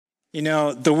You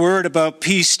know, the word about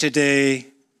peace today,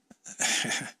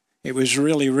 it was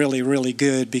really, really, really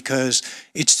good because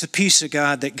it's the peace of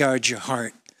God that guards your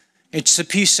heart. It's the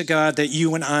peace of God that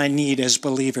you and I need as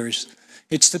believers.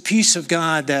 It's the peace of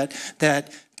God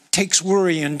that takes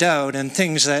worry and doubt and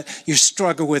things that you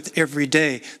struggle with every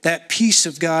day. That peace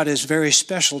of God is very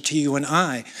special to you and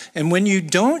I. And when you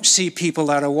don't see people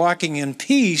that are walking in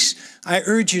peace, I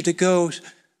urge you to go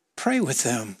pray with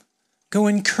them. Go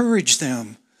encourage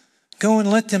them. Go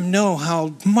and let them know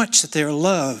how much that they're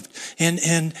loved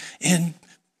and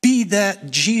be that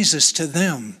Jesus to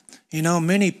them. You know,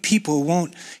 many people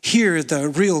won't hear the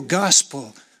real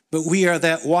gospel, but we are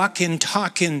that walking,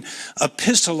 talking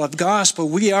epistle of gospel.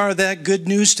 We are that good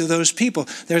news to those people.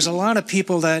 There's a lot of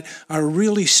people that are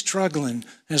really struggling.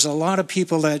 There's a lot of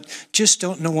people that just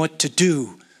don't know what to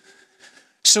do.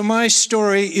 So my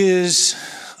story is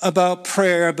about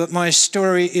prayer, but my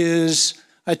story is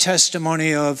a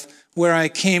testimony of where I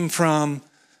came from,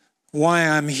 why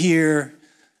I'm here,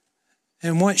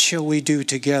 and what shall we do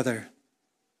together.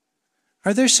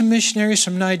 Are there some missionaries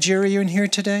from Nigeria in here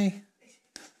today?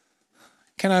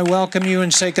 Can I welcome you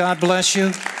and say God bless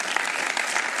you?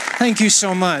 Thank you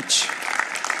so much.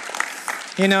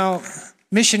 You know,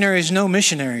 missionaries know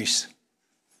missionaries.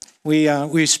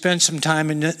 We spent some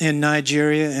time in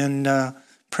Nigeria, and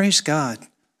praise God,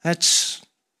 that's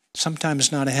sometimes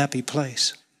not a happy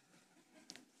place.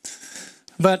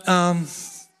 But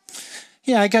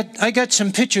yeah, I got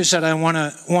some pictures that I want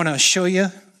to show you.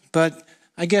 But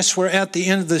I guess we're at the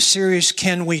end of the series.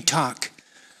 Can we talk?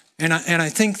 And I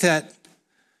think that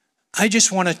I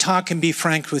just want to talk and be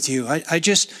frank with you.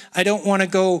 I don't want to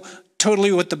go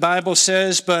totally what the Bible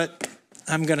says, but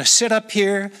I'm going to sit up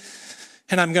here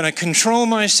and I'm going to control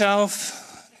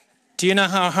myself. Do you know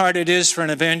how hard it is for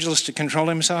an evangelist to control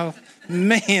himself?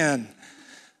 Man,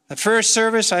 the first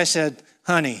service I said,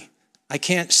 honey, I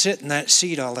can't sit in that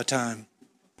seat all the time.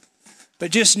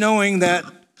 But just knowing that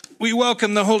we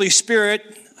welcome the Holy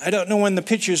Spirit, I don't know when the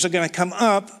pictures are going to come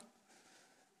up,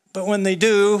 but when they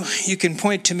do, you can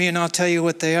point to me and I'll tell you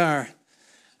what they are.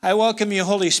 I welcome you,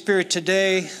 Holy Spirit,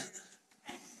 today.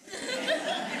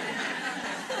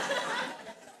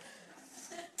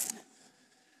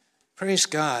 Praise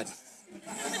God.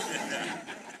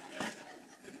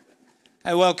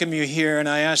 I welcome you here, and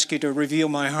I ask you to reveal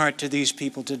my heart to these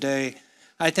people today.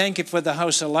 I thank you for the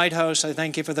House of Lighthouse. I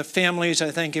thank you for the families.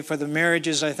 I thank you for the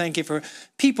marriages. I thank you for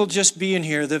people just being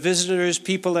here, the visitors,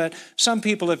 people that some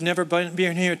people have never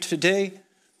been here today.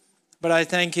 But I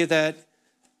thank you that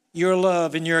your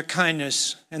love and your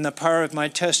kindness and the power of my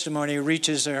testimony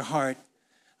reaches their heart.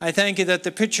 I thank you that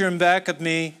the picture in back of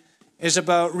me is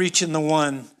about reaching the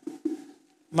one.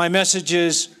 My message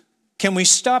is, can we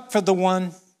stop for the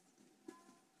one?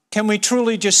 Can we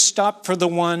truly just stop for the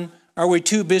one? Are we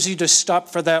too busy to stop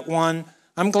for that one?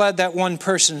 I'm glad that one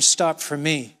person stopped for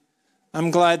me.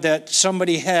 I'm glad that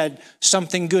somebody had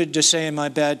something good to say in my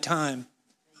bad time.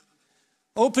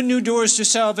 Open new doors to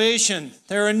salvation.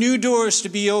 There are new doors to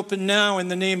be opened now in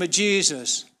the name of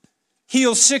Jesus.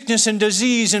 Heal sickness and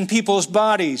disease in people's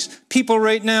bodies. People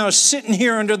right now sitting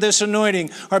here under this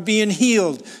anointing are being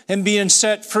healed and being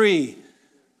set free.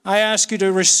 I ask you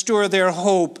to restore their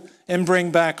hope and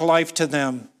bring back life to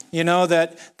them. You know,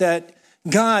 that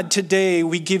God, today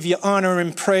we give you honor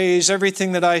and praise.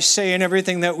 Everything that I say and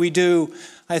everything that we do,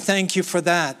 I thank you for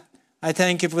that. I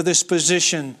thank you for this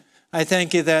position. I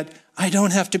thank you that I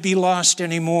don't have to be lost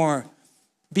anymore.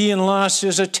 Being lost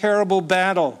is a terrible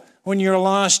battle. When you're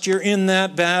lost, you're in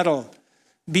that battle.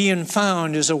 Being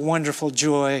found is a wonderful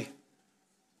joy.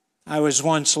 I was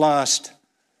once lost,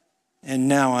 and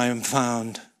now I am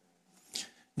found.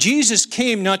 Jesus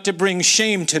came not to bring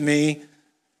shame to me,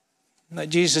 but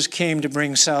Jesus came to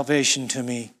bring salvation to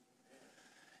me.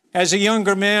 As a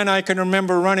younger man, I can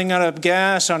remember running out of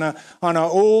gas on an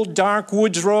old dark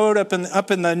woods road up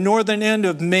in the northern end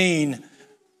of Maine.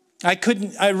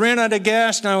 I ran out of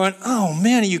gas and I went, oh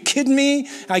man, are you kidding me?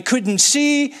 I couldn't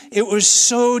see. It was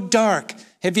so dark.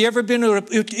 Have you ever been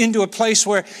into a place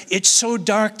where it's so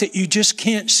dark that you just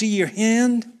can't see your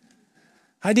hand?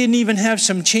 I didn't even have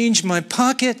some change in my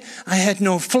pocket. I had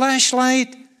no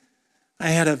flashlight. I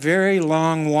had a very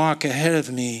long walk ahead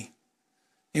of me.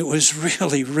 It was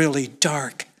really, really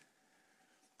dark.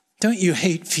 Don't you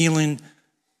hate feeling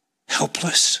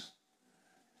helpless?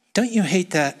 Don't you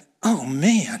hate that? Oh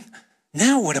man,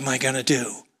 now what am I going to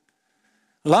do?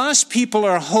 Lost people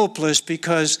are hopeless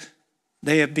because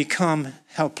they have become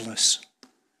helpless.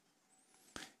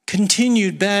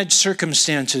 Continued bad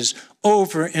circumstances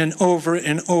over and over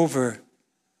and over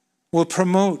will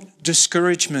promote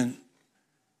discouragement.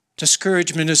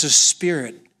 Discouragement is a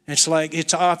spirit. It's like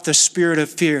it's off the spirit of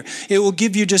fear. It will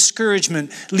give you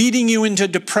discouragement, leading you into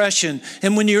depression.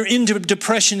 And when you're into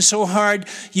depression so hard,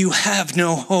 you have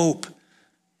no hope.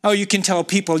 Oh, you can tell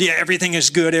people, yeah, everything is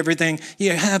good, everything.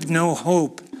 You have no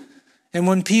hope. And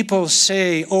when people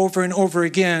say over and over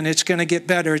again, it's going to get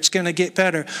better, it's going to get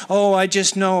better. Oh, I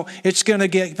just know it's going to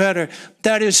get better.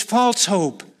 That is false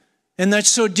hope. And that's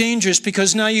so dangerous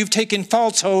because now you've taken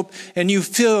false hope and you've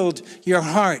filled your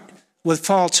heart with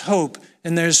false hope.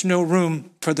 And there's no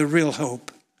room for the real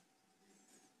hope.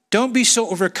 Don't be so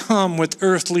overcome with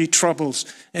earthly troubles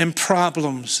and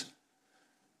problems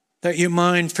that your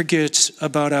mind forgets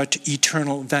about our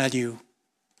eternal value.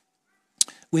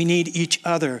 We need each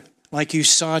other, like you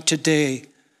saw today.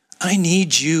 I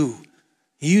need you.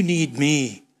 You need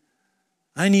me.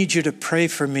 I need you to pray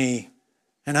for me,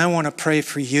 and I want to pray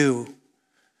for you.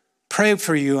 Pray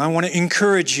for you. I want to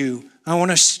encourage you. I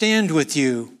want to stand with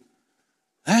you.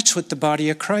 That's what the body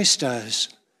of Christ does.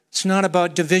 It's not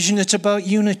about division, it's about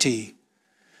unity.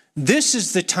 This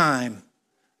is the time.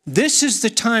 This is the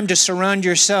time to surround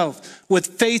yourself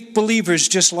with faith believers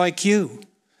just like you.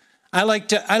 I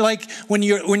like when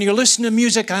you're listening to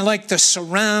music, I like the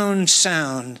surround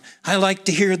sound. I like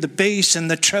to hear the bass and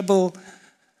the treble.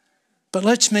 But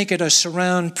let's make it a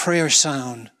surround prayer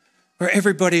sound where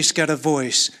everybody's got a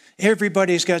voice.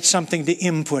 Everybody's got something to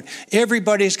input.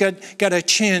 Everybody's got a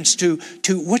chance to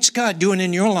what's God doing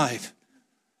in your life?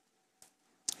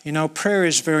 You know, prayer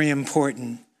is very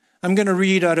important. I'm going to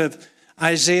read out of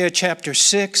Isaiah chapter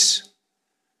 6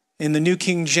 in the New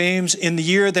King James. In the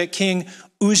year that King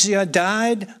Uzziah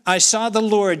died, I saw the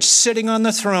Lord sitting on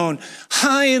the throne,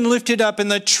 high and lifted up,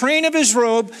 and the train of his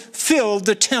robe filled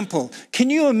the temple. Can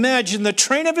you imagine the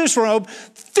train of his robe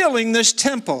filling this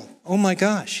temple? Oh my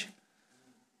gosh.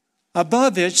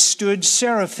 Above it stood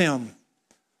seraphim.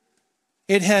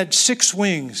 It had 6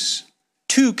 wings.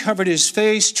 2 covered his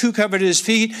face, 2 covered his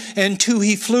feet, and 2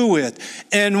 he flew with.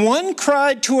 And one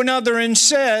cried to another and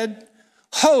said,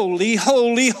 Holy,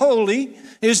 holy, holy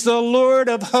is the Lord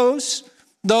of hosts.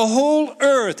 The whole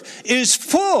earth is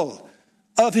full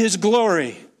of his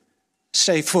glory.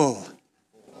 Say full.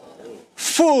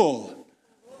 Full.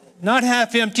 Not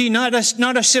half empty, not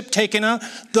a sip taken out.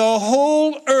 The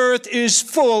whole earth is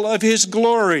full of his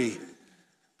glory.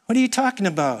 What are you talking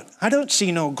about? I don't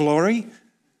see no glory.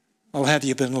 Well, have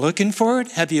you been looking for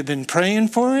it? Have you been praying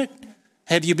for it?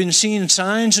 Have you been seeing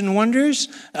signs and wonders?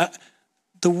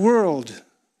 The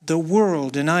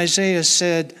world, and Isaiah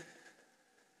said,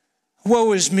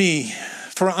 Woe is me,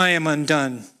 for I am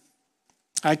undone.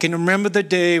 I can remember the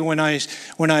day when I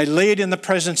laid in the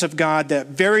presence of God that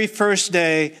very first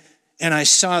day, and I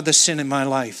saw the sin in my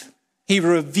life. He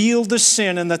revealed the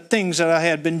sin and the things that I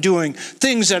had been doing,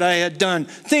 things that I had done,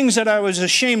 things that I was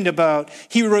ashamed about.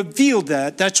 He revealed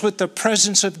that. That's what the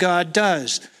presence of God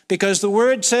does. Because the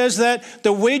word says that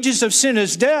the wages of sin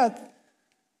is death,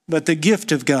 but the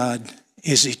gift of God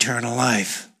is eternal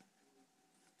life.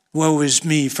 Woe is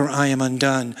me, for I am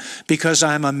undone, because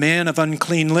I am a man of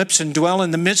unclean lips and dwell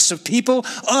in the midst of people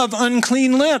of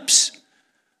unclean lips.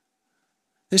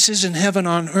 This isn't heaven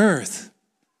on earth.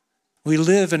 We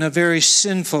live in a very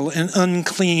sinful and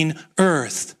unclean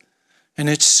earth, and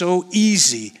it's so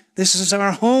easy. This is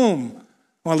our home.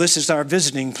 Well, this is our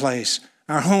visiting place.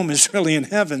 Our home is really in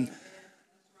heaven.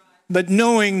 But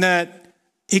knowing that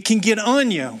it can get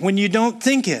on you when you don't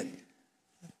think it.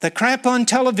 The crap on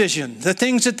television, the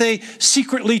things that they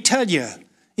secretly tell you.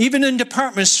 Even in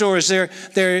department stores,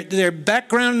 their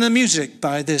background in the music.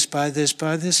 Buy this, buy this,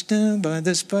 buy this, buy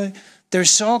this, buy.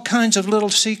 There's all kinds of little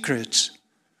secrets.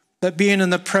 But being in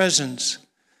the presence.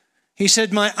 He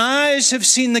said, my eyes have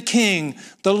seen the King,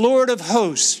 the Lord of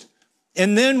hosts.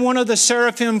 And then one of the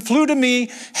seraphim flew to me,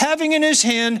 having in his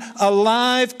hand a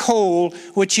live coal,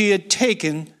 which he had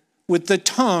taken with the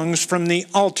tongs from the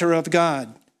altar of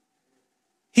God.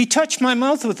 He touched my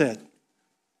mouth with it.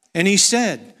 And he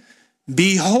said,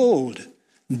 Behold,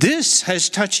 this has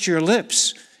touched your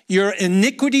lips. Your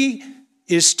iniquity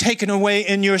is taken away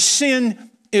and your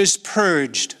sin is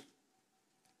purged.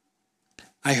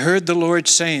 I heard the Lord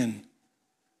saying,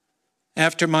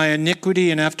 after my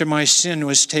iniquity and after my sin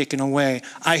was taken away,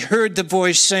 I heard the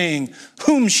voice saying,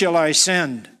 Whom shall I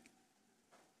send?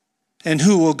 And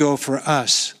who will go for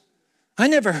us? I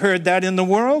never heard that in the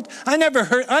world. I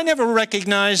never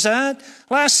recognized that.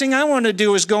 Last thing I want to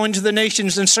do is go into the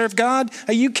nations and serve God.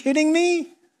 Are you kidding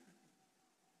me?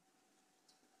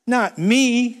 Not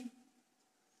me.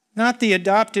 Not the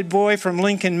adopted boy from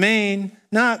Lincoln, Maine.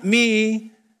 Not me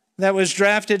that was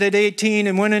drafted at 18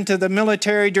 and went into the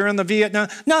military during the Vietnam.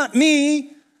 Not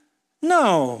me.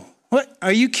 No. What?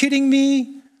 Are you kidding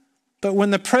me? But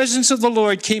when the presence of the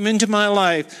Lord came into my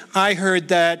life, I heard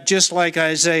that just like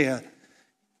Isaiah.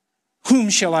 Whom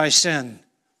shall I send?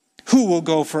 Who will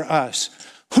go for us?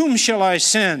 Whom shall I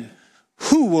send?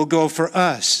 Who will go for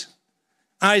us?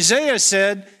 Isaiah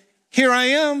said, here I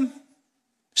am,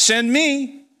 send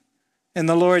me. And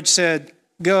the Lord said,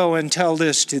 go and tell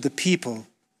this to the people.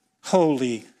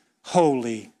 Holy,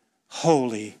 holy,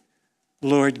 holy,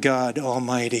 Lord God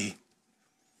Almighty.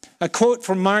 A quote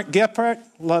from Mark Gephardt.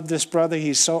 Love this brother.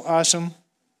 He's so awesome.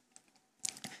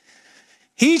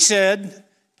 He said,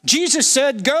 Jesus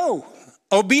said, go.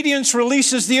 Obedience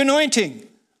releases the anointing.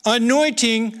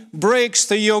 Anointing breaks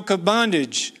the yoke of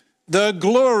bondage. The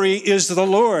glory is the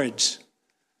Lord's.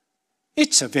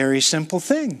 It's a very simple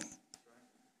thing.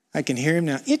 I can hear him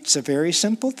now. It's a very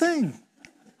simple thing.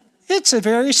 It's a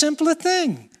very simple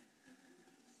thing.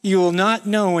 You will not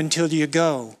know until you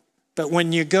go. But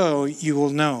when you go, you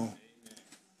will know.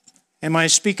 Am I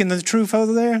speaking the truth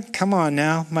over there? Come on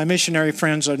now. My missionary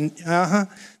friends are,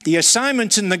 The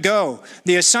assignment's in the go.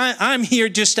 I'm here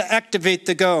just to activate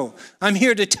the go. I'm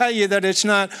here to tell you that it's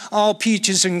not all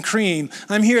peaches and cream.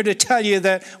 I'm here to tell you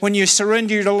that when you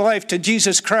surrender your life to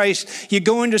Jesus Christ, you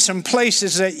go into some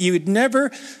places that you'd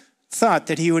never thought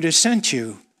that he would have sent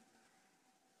you.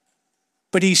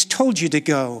 But he's told you to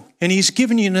go, and he's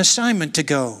given you an assignment to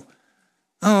go.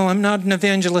 Oh, I'm not an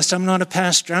evangelist. I'm not a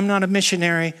pastor. I'm not a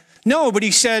missionary. No, but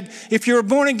he said, if you're a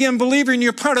born-again believer and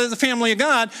you're part of the family of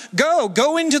God,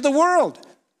 go into the world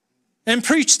and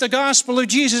preach the gospel of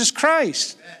Jesus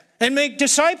Christ and make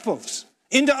disciples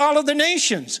into all of the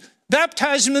nations.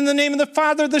 Baptize them in the name of the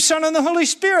Father, the Son, and the Holy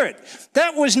Spirit.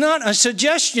 That was not a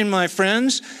suggestion, my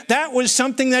friends. That was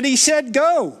something that he said,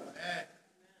 go.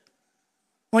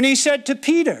 When he said to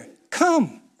Peter,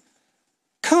 come.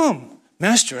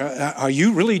 Master, are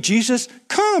you really Jesus?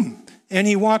 Come. And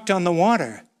he walked on the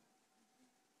water.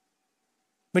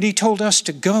 But he told us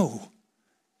to go.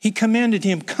 He commanded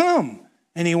him, come.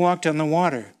 And he walked on the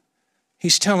water.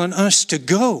 He's telling us to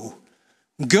go.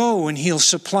 Go, and he'll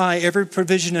supply every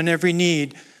provision and every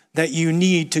need that you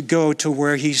need to go to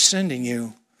where he's sending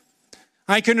you.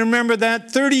 I can remember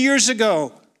that 30 years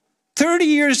ago,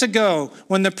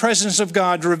 when the presence of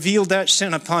God revealed that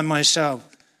sin upon myself.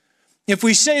 If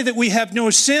we say that we have no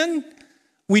sin,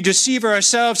 we deceive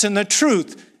ourselves and the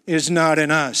truth is not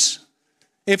in us.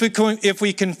 If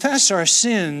we confess our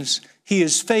sins, he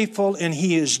is faithful and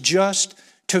he is just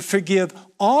to forgive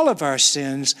all of our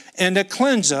sins and to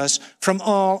cleanse us from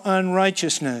all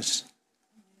unrighteousness.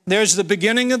 There's the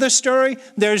beginning of the story.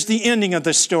 There's the ending of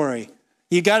the story.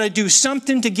 You got to do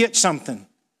something to get something.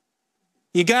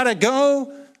 You got to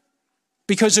go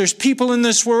because there's people in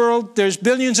this world, there's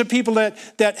billions of people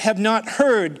that have not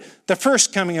heard the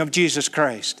first coming of Jesus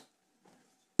Christ.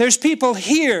 There's people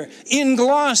here in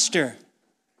Gloucester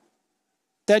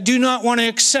that do not want to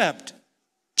accept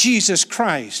Jesus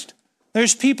Christ.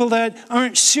 There's people that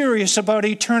aren't serious about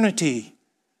eternity.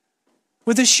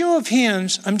 With a show of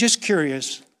hands, I'm just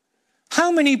curious.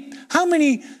 How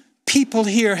many people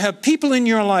here have people in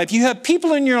your life? You have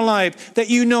people in your life that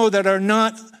you know that are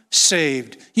not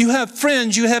saved. You have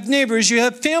friends, you have neighbors, you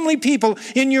have family people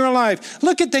in your life.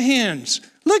 Look at the hands.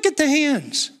 Look at the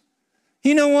hands.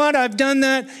 You know what? I've done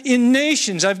that in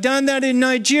nations. I've done that in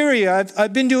Nigeria.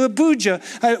 I've been to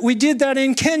Abuja. We did that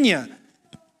in Kenya.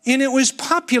 And it was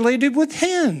populated with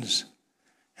hands.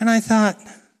 And I thought,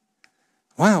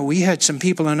 wow, we had some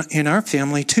people in our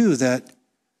family too that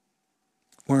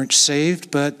weren't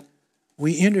saved, but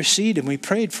we interceded and we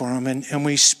prayed for them and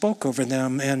we spoke over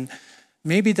them. And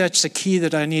maybe that's the key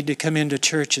that I need to come into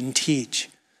church and teach.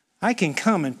 I can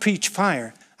come and preach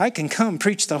fire. I can come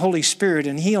preach the Holy Spirit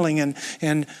and healing,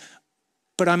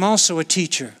 but I'm also a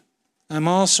teacher. I'm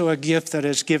also a gift that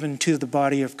is given to the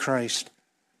body of Christ.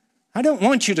 I don't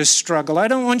want you to struggle. I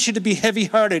don't want you to be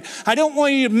heavy-hearted. I don't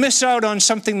want you to miss out on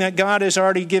something that God has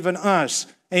already given us.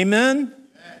 Amen?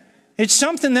 It's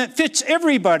something that fits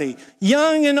everybody,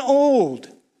 young and old,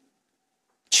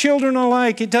 children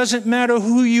alike. It doesn't matter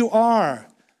who you are.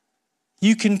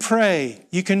 You can pray.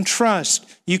 You can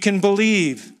trust. You can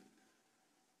believe.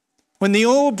 When the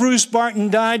old Bruce Barton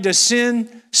died to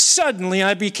sin, suddenly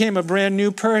I became a brand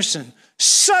new person.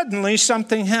 Suddenly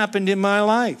something happened in my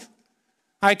life.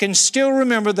 I can still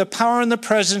remember the power and the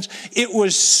presence. It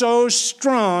was so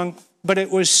strong, but it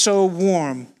was so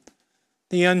warm.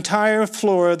 The entire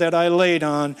floor that I laid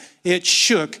on, it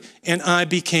shook and I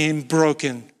became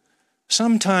broken.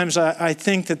 Sometimes I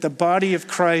think that the body of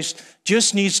Christ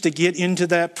just needs to get into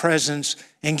that presence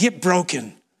and get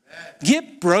broken.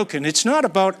 Get broken. It's not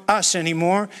about us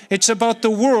anymore. It's about the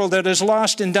world that is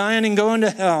lost and dying and going to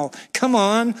hell. Come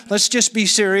on, let's just be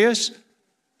serious.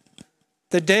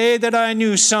 The day that I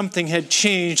knew something had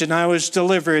changed and I was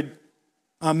delivered,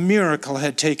 a miracle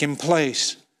had taken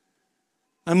place.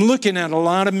 I'm looking at a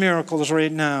lot of miracles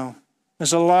right now.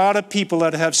 There's a lot of people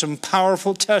that have some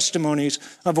powerful testimonies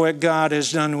of what God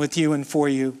has done with you and for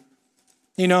you.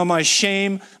 You know, my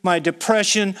shame, my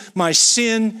depression, my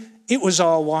sin, it was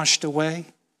all washed away.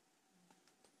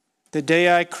 The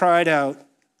day I cried out,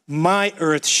 my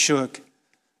earth shook.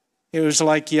 It was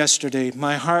like yesterday.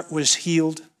 My heart was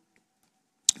healed.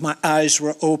 My eyes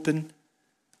were open.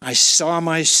 I saw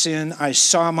my sin. I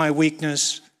saw my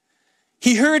weakness.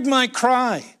 He heard my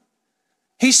cry.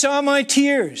 He saw my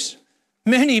tears.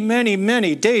 Many, many,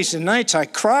 many days and nights I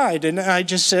cried, and I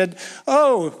just said,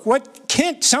 oh, what,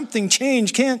 can't something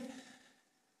change?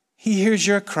 He hears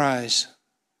your cries.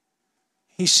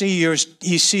 He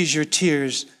sees your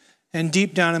tears. And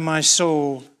deep down in my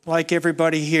soul, like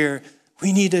everybody here,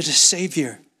 we needed a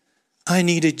Savior. I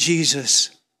needed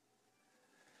Jesus.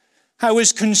 I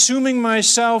was consuming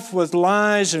myself with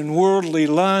lies and worldly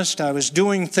lust. I was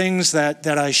doing things that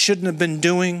I shouldn't have been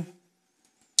doing.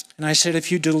 And I said,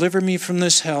 if you deliver me from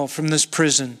this hell, from this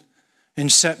prison,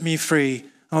 and set me free,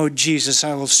 oh, Jesus,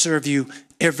 I will serve you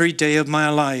every day of my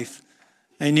life.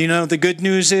 And you know, the good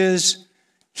news is,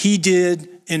 he did,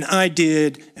 and I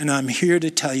did, and I'm here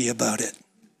to tell you about it.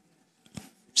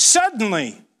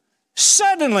 Suddenly,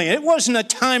 it wasn't a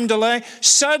time delay.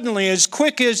 Suddenly, as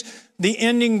quick as the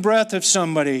ending breath of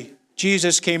somebody,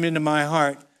 Jesus came into my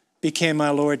heart, became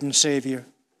my Lord and Savior.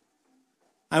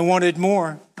 I wanted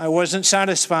more. I wasn't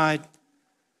satisfied.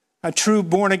 A true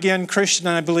born-again Christian,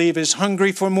 I believe, is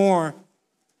hungry for more.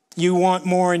 You want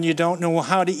more and you don't know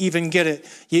how to even get it.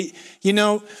 You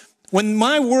know, when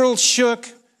my world shook,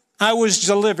 I was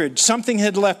delivered. Something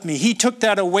had left me. He took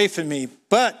that away from me.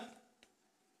 But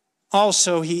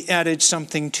also he added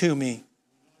something to me.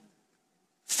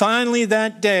 Finally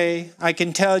that day, I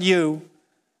can tell you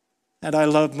that I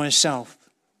love myself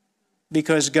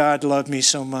because God loved me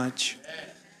so much.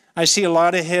 I see a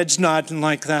lot of heads nodding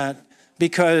like that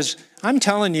because I'm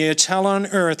telling you, it's hell on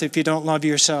earth if you don't love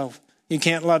yourself. You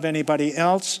can't love anybody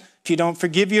else. If you don't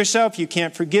forgive yourself, you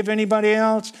can't forgive anybody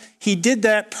else. He did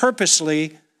that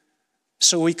purposely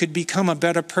so we could become a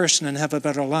better person and have a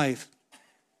better life.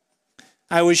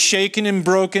 I was shaken and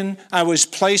broken. I was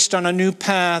placed on a new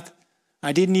path.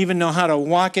 I didn't even know how to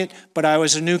walk it, but I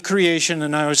was a new creation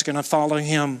and I was going to follow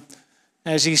him.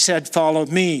 As he said, follow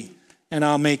me and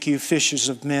I'll make you fishers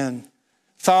of men.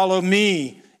 Follow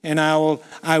me and I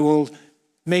will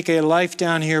make a life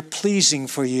down here pleasing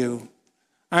for you.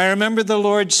 I remember the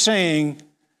Lord saying,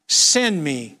 send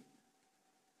me.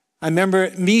 I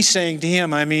remember me saying to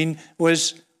him,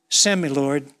 send me,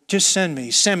 Lord. Just send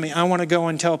me. Send me. I want to go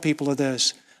and tell people of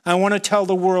this. I want to tell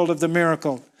the world of the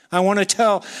miracle. I want to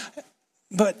tell,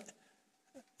 but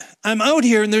I'm out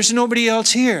here and there's nobody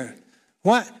else here.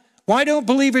 Why don't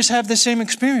believers have the same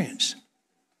experience?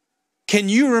 Can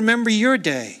you remember your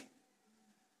day?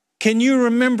 Can you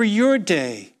remember your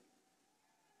day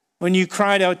when you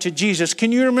cried out to Jesus?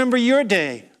 Can you remember your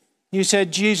day? You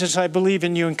said, Jesus, I believe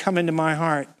in you and come into my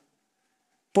heart.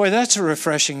 Boy, that's a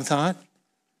refreshing thought.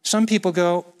 Some people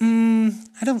go,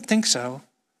 I don't think so.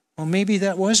 Well, maybe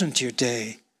that wasn't your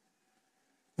day.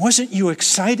 Wasn't you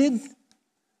excited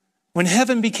when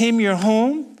heaven became your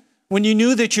home? When you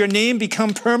knew that your name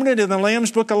become permanent in the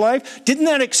Lamb's Book of Life? Didn't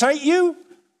that excite you?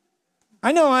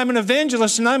 I know I'm an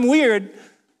evangelist and I'm weird,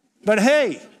 but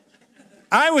hey,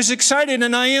 I was excited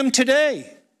and I am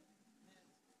today.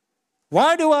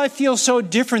 Why do I feel so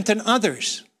different than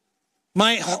others?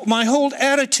 My whole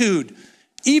attitude,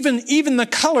 even the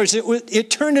colors,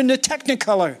 it turned into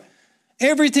Technicolor.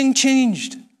 Everything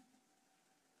changed.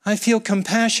 I feel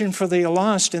compassion for the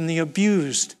lost and the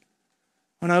abused.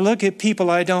 When I look at people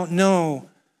I don't know,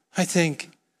 I think,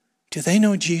 do they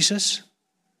know Jesus?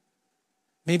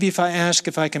 Maybe if I ask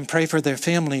if I can pray for their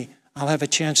family, I'll have a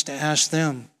chance to ask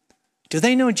them, do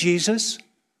they know Jesus?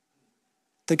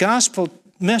 The gospel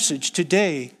message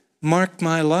today marked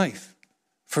my life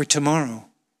for tomorrow.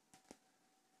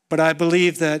 But I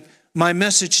believe that my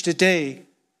message today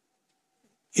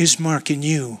is marking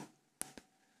you.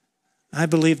 I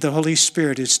believe the Holy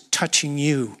Spirit is touching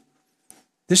you.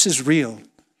 This is real.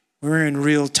 We're in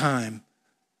real time.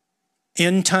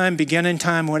 End time, beginning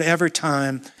time, whatever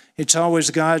time, it's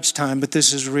always God's time, but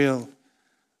this is real.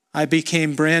 I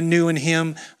became brand new in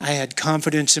him. I had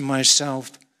confidence in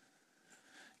myself.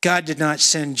 God did not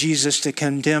send Jesus to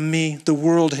condemn me. The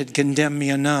world had condemned me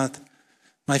enough.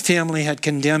 My family had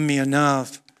condemned me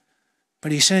enough.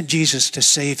 But he sent Jesus to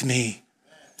save me.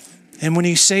 And when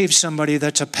he saves somebody,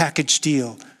 that's a package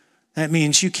deal. That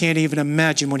means you can't even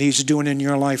imagine what he's doing in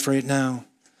your life right now.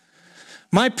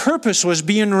 My purpose was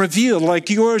being revealed like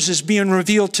yours is being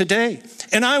revealed today.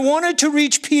 And I wanted to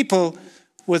reach people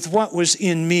with what was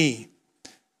in me.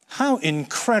 How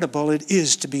incredible it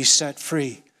is to be set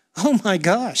free. Oh my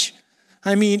gosh.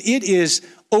 I mean, it is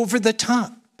over the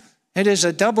top. It is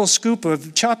a double scoop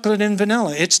of chocolate and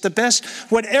vanilla. It's the best.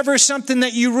 Whatever something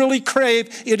that you really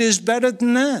crave, it is better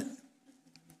than that.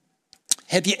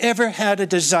 Have you ever had a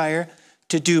desire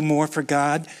to do more for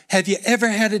God? Have you ever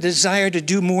had a desire to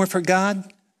do more for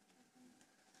God?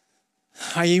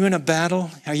 Are you in a battle?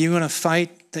 Are you in a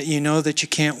fight that you know that you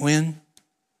can't win?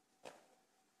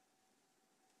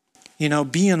 You know,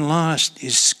 being lost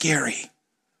is scary.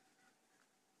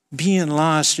 Being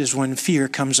lost is when fear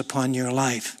comes upon your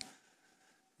life.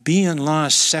 Being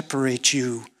lost separates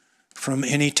you from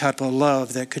any type of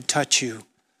love that could touch you.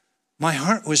 My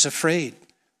heart was afraid.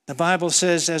 The Bible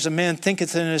says, as a man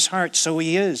thinketh in his heart, so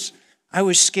he is. I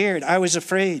was scared. I was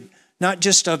afraid. Not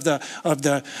just of the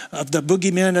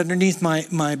boogeyman underneath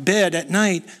my bed at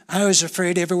night. I was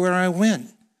afraid everywhere I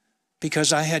went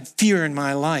because I had fear in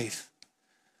my life.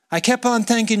 I kept on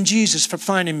thanking Jesus for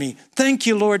finding me. Thank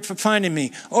you, Lord, for finding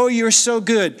me. Oh, you're so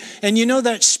good. And you know,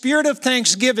 that spirit of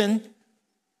thanksgiving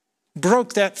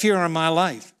broke that fear in my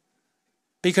life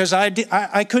because I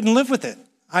couldn't live with it.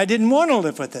 I didn't want to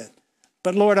live with it.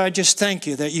 But Lord, I just thank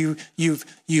you that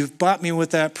you've bought me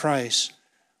with that price.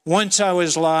 Once I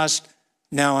was lost,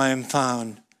 now I am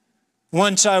found.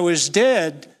 Once I was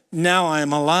dead, now I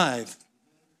am alive.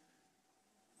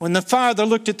 When the father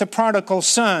looked at the prodigal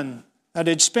son that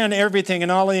had spent everything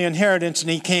and all the inheritance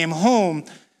and he came home,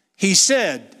 he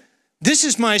said, "This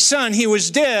is my son. He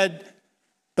was dead,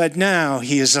 but now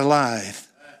he is alive.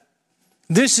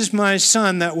 This is my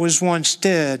son that was once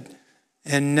dead,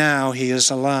 and now he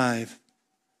is alive."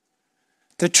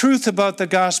 The truth about the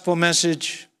gospel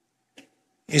message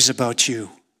is about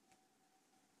you.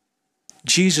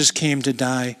 Jesus came to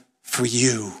die for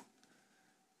you.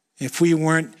 If we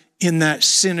weren't in that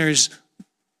sinner's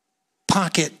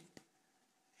pocket,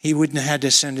 he wouldn't have had to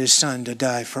send his son to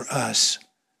die for us.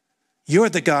 You're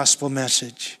the gospel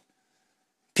message.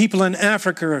 People in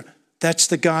Africa, that's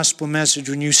the gospel message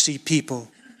when you see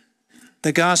people.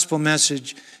 The gospel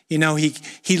message, you know,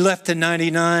 he left the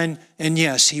 99, and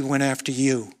yes, he went after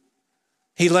you.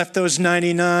 He left those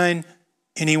 99,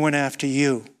 and he went after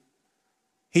you.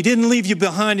 He didn't leave you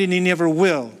behind, and he never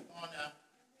will.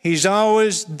 He's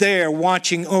always there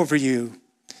watching over you.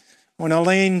 When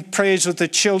Elaine prays with the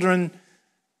children,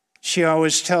 she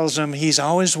always tells them he's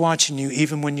always watching you,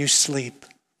 even when you sleep.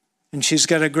 And she's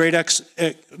got a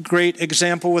great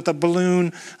example with a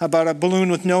balloon, about a balloon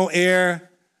with no air,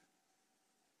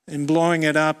 and blowing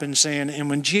it up and saying, and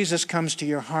when Jesus comes to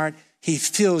your heart, he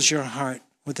fills your heart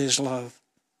with his love.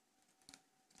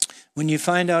 When you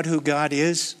find out who God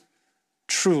is,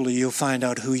 truly you'll find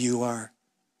out who you are.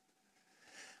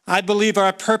 I believe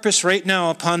our purpose right now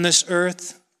upon this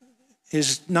earth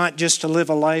is not just to live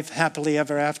a life happily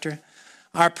ever after.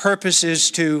 Our purpose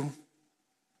is to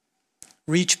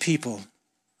reach people,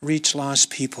 reach lost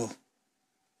people,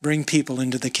 bring people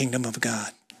into the kingdom of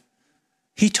God.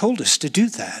 He told us to do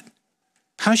that.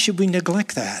 How should we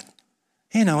neglect that?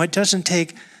 You know, it doesn't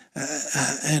take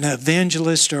an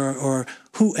evangelist or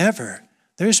whoever.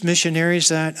 There's missionaries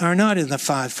that are not in the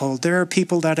fivefold. There are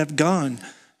people that have gone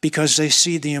because they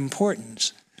see the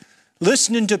importance.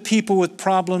 Listening to people with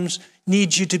problems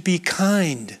needs you to be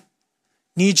kind,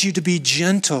 needs you to be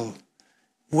gentle.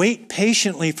 Wait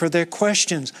patiently for their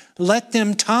questions. Let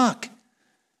them talk.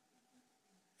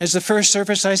 As the first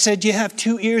service I said, you have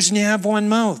 2 ears and you have 1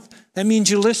 mouth. That means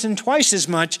you listen twice as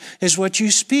much as what you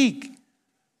speak.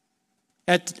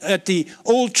 At the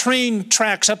old train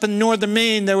tracks up in northern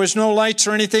Maine, there was no lights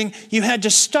or anything. You had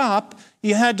to stop,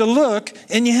 you had to look,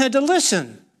 and you had to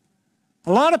listen.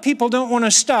 A lot of people don't want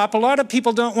to stop. A lot of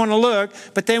people don't want to look,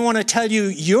 but they want to tell you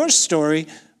your story,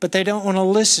 but they don't want to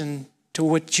listen to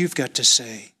what you've got to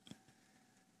say.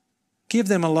 Give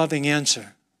them a loving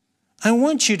answer. I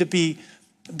want you to be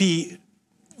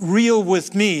real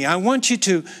with me. I want you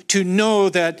to know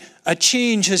that a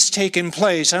change has taken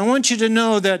place. I want you to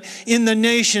know that in the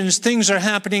nations things are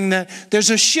happening, that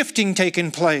there's a shifting taking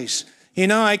place. You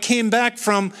know, I came back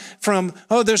from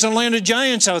there's a land of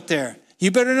giants out there. You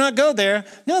better not go there.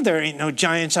 No, there ain't no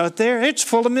giants out there. It's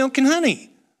full of milk and honey.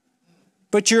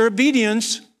 But your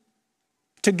obedience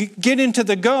to get into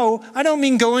the go, I don't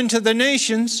mean go into the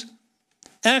nations.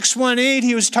 Acts 1:8,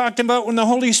 he was talking about when the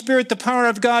Holy Spirit, the power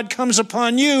of God, comes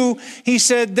upon you. He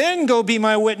said, then go be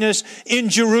my witness in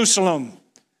Jerusalem.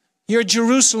 Your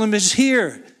Jerusalem is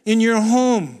here in your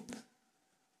home.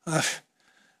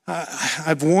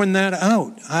 I've worn that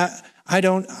out. I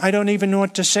don't even know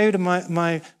what to say to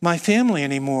my family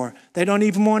anymore. They don't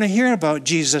even want to hear about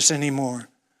Jesus anymore.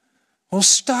 Well,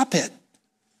 stop it.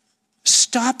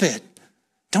 Stop it.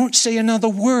 Don't say another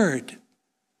word.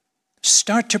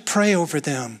 Start to pray over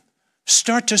them.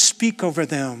 Start to speak over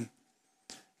them.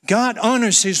 God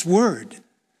honors his word.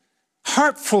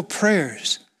 Heartful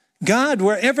prayers. God,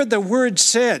 wherever the word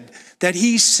said that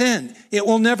he sent, it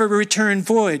will never return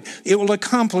void. It will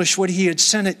accomplish what he had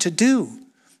sent it to do.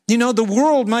 You know, the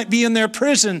world might be in their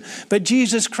prison, but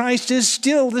Jesus Christ is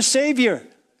still the Savior.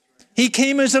 He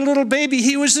came as a little baby.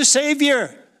 He was the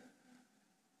Savior.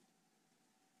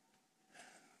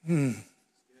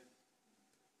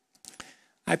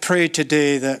 I pray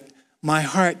today that my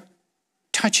heart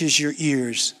touches your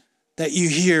ears, that you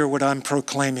hear what I'm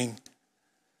proclaiming.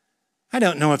 I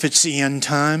don't know if it's the end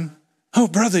time. Oh,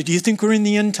 brother, do you think we're in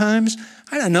the end times?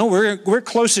 I don't know. We're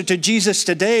closer to Jesus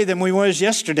today than we was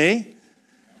yesterday.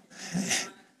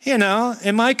 You know,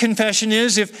 and my confession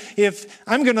is if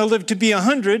I'm going to live to be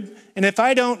 100, and if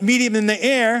I don't meet him in the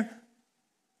air,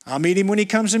 I'll meet him when he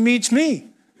comes and meets me.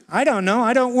 I don't know.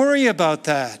 I don't worry about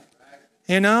that.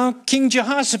 You know, King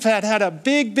Jehoshaphat had a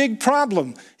big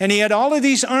problem, and he had all of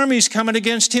these armies coming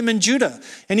against him in Judah,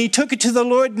 and he took it to the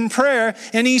Lord in prayer,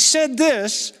 and he said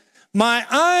this, "My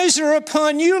eyes are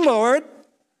upon you, Lord."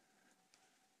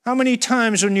 How many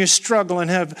times when you struggle and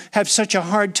have such a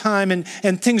hard time and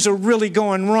things are really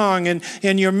going wrong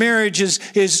and your marriage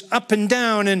is up and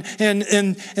down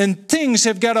and things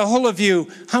have got a hold of you,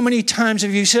 how many times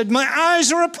have you said, "My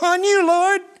eyes are upon you,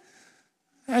 Lord"?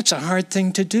 That's a hard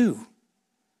thing to do.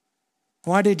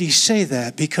 Why did he say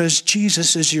that? Because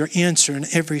Jesus is your answer in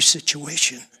every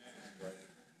situation.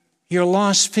 Your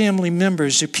lost family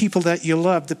members, the people that you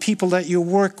love, the people that you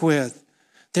work with,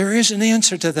 there is an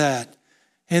answer to that.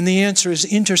 And the answer is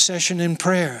intercession and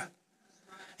prayer.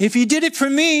 If he did it for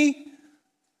me,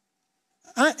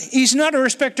 he's not a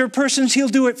respecter of persons. He'll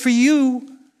do it for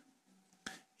you.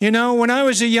 You know, when I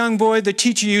was a young boy, the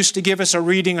teacher used to give us a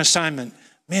reading assignment.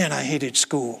 Man, I hated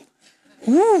school.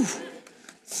 Woo!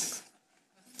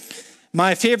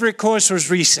 My favorite course was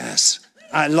recess.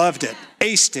 I loved it,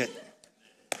 aced it.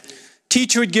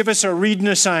 Teacher would give us a reading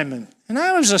assignment. And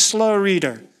I was a slow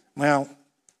reader. Well,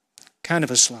 kind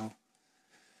of a slow.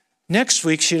 Next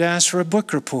week, she'd ask for a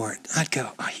book report. I'd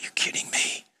go, "Are you kidding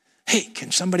me? Hey,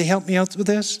 can somebody help me out with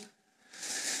this?"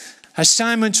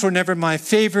 Assignments were never my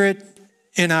favorite,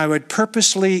 and I would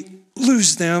purposely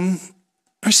lose them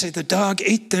or say the dog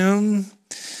ate them.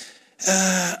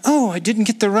 I didn't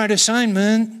get the right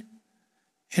assignment,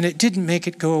 and it didn't make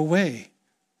it go away.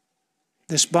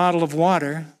 This bottle of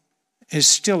water is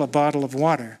still a bottle of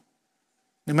water.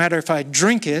 No matter if I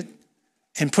drink it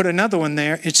and put another one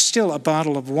there, it's still a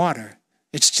bottle of water.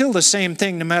 It's still the same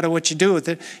thing no matter what you do with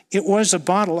it. It was a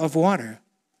bottle of water.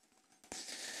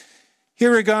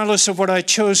 Irregardless of what I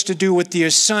chose to do with the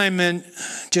assignment,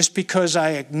 just because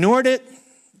I ignored it,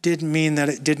 didn't mean that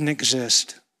it didn't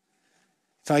exist.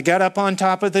 If I got up on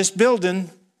top of this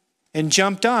building and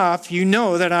jumped off, you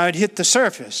know that I'd hit the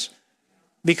surface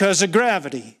because of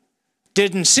gravity.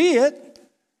 Didn't see it,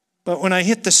 but when I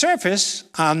hit the surface,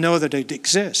 I'll know that it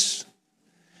exists.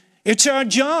 It's our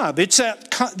job. It's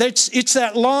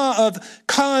that law of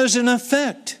cause and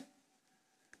effect.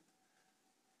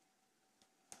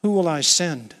 Who will I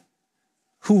send?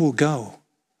 Who will go?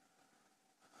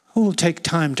 Who will take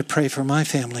time to pray for my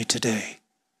family today?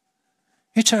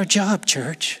 It's our job,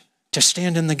 church, to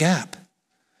stand in the gap.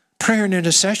 Prayer and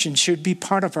intercession should be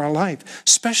part of our life,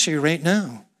 especially right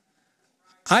now.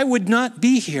 I would not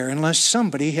be here unless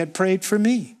somebody had prayed for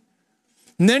me.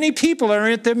 Many people are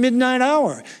at their midnight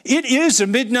hour. It is a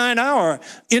midnight hour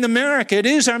in America. It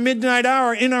is our midnight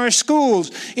hour in our schools,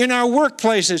 in our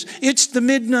workplaces. It's the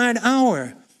midnight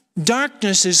hour.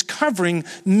 Darkness is covering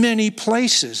many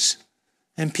places.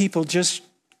 And people just,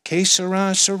 que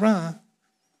sera, sera.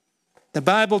 The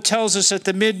Bible tells us at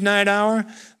the midnight hour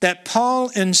that Paul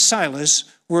and Silas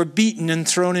were beaten and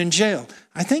thrown in jail.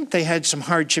 I think they had some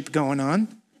hardship going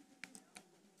on.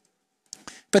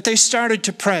 But they started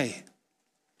to pray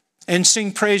and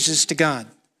sing praises to God.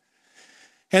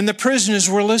 And the prisoners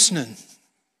were listening.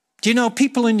 Do you know,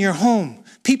 people in your home,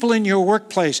 people in your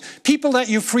workplace, people that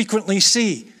you frequently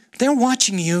see, they're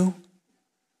watching you.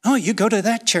 Oh, you go to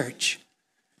that church.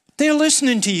 They're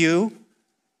listening to you.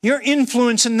 You're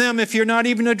influencing them if you're not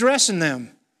even addressing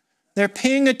them. They're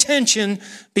paying attention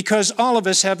because all of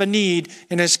us have a need,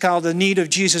 and it's called the need of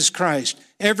Jesus Christ.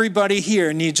 Everybody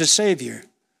here needs a Savior.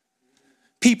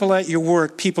 People at your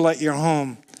work, people at your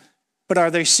home. But are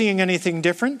they seeing anything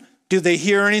different? Do they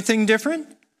hear anything different?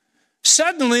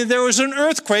 Suddenly there was an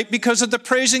earthquake because of the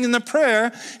praising and the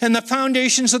prayer, and the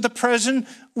foundations of the prison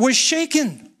was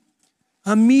shaken.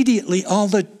 Immediately all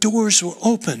the doors were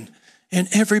open and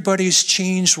everybody's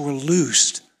chains were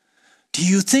loosed. Do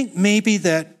you think maybe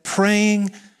that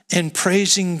praying and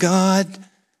praising God,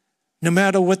 no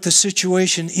matter what the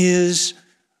situation is,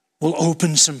 will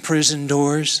open some prison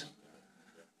doors?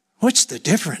 What's the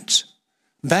difference?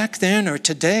 Back then or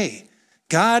today,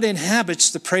 God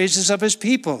inhabits the praises of his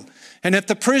people. And if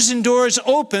the prison doors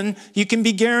open, you can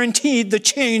be guaranteed the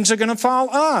chains are going to fall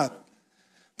up.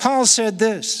 Paul said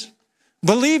this,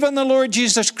 believe on the Lord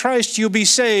Jesus Christ, you'll be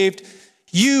saved,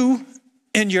 you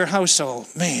and your household.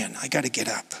 Man, I got to get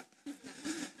up.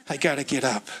 I got to get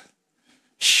up.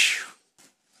 Whew.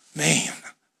 Man.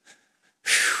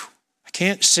 Whew. I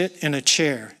can't sit in a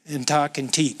chair and talk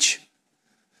and teach.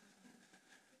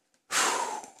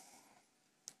 Whew.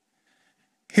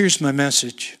 Here's my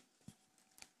message.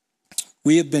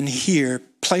 We have been here,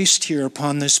 placed here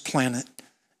upon this planet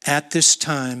at this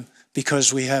time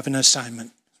because we have an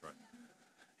assignment.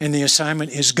 And the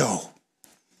assignment is go.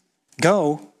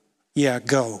 Go? Yeah,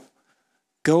 go.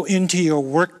 Go into your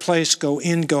workplace, go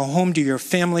home to your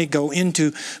family, go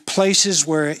into places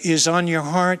where it is on your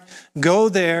heart. Go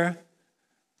there.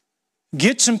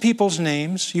 Get some people's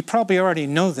names. You probably already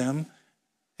know them.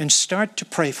 And start to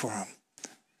pray for them.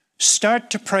 Start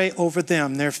to pray over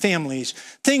them, their families,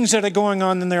 things that are going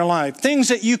on in their life, things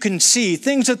that you can see,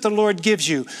 things that the Lord gives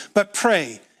you. But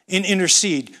pray and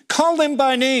intercede. Call them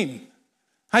by name.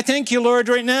 I thank you, Lord,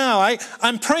 right now.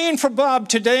 I'm praying for Bob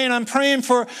today, and I'm praying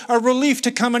for a relief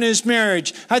to come in his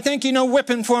marriage. I thank you no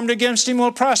weapon formed against him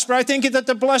will prosper. I thank you that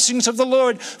the blessings of the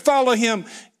Lord follow him.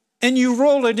 And you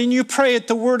roll it and you pray at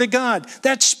the word of God.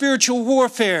 That's spiritual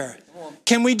warfare.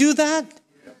 Can we do that?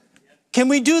 Can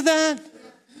we do that?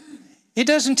 It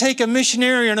doesn't take a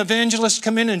missionary or an evangelist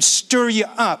come in and stir you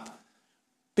up.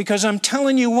 Because I'm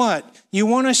telling you what, you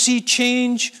want to see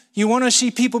change, you want to see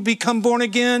people become born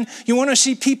again, you want to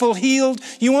see people healed,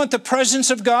 you want the presence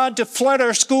of God to flood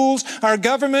our schools, our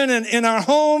government, and in our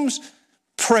homes,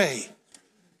 pray,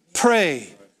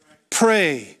 pray,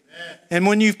 pray. And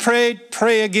when you've prayed,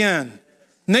 pray again.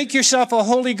 Make yourself a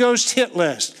Holy Ghost hit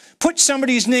list. Put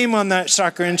somebody's name on that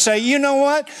sucker and say, you know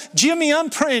what, Jimmy, I'm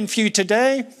praying for you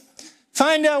today.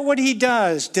 Find out what he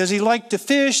does. Does he like to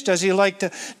fish? Does he like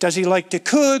to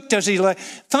cook?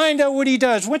 Find out what he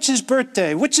does. What's his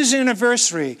birthday? What's his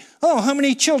anniversary? Oh, how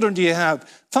many children do you have?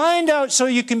 Find out so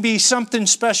you can be something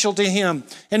special to him.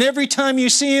 And every time you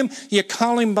see him, you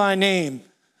call him by name.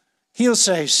 He'll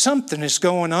say, something is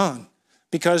going on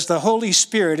because the Holy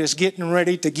Spirit is getting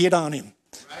ready to get on him.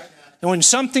 And when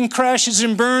something crashes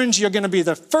and burns, you're going to be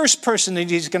the first person that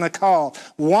he's going to call.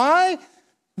 Why?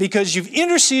 Because you've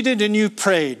interceded and you've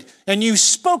prayed and you've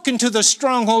spoken to the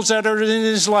strongholds that are in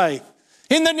his life.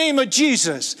 In the name of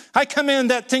Jesus, I command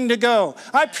that thing to go.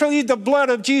 I plead the blood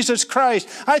of Jesus Christ.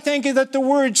 I thank you that the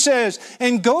word says,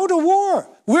 and go to war.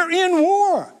 We're in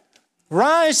war.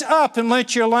 Rise up and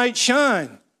let your light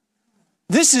shine.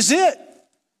 This is it.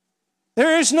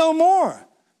 There is no more.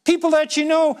 People that you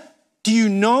know, do you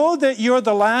know that you're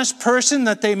the last person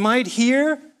that they might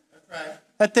hear? That's right.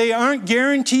 That they aren't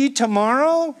guaranteed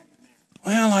tomorrow?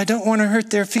 Well, I don't want to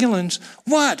hurt their feelings.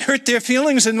 What? Hurt their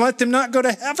feelings and let them not go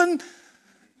to heaven?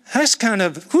 That's kind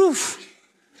of, whew.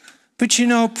 But you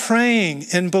know, praying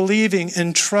and believing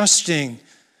and trusting.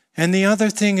 And the other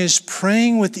thing is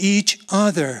praying with each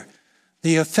other.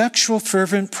 The effectual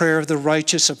fervent prayer of the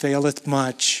righteous availeth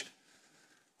much.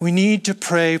 We need to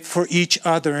pray for each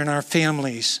other and our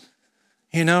families.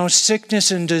 You know, sickness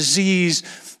and disease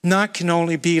not can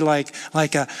only be like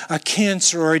a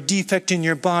cancer or a defect in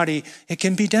your body. It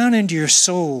can be down into your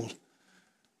soul.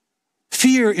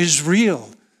 Fear is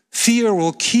real. Fear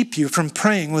will keep you from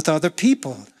praying with other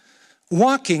people.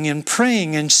 Walking and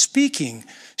praying and speaking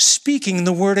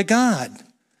the word of God.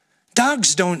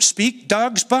 Dogs don't speak,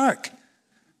 dogs bark.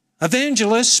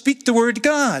 Evangelists speak the word of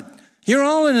God. You're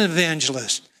all an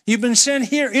evangelist. You've been sent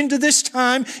here into this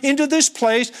time, into this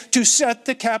place to set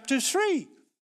the captives free.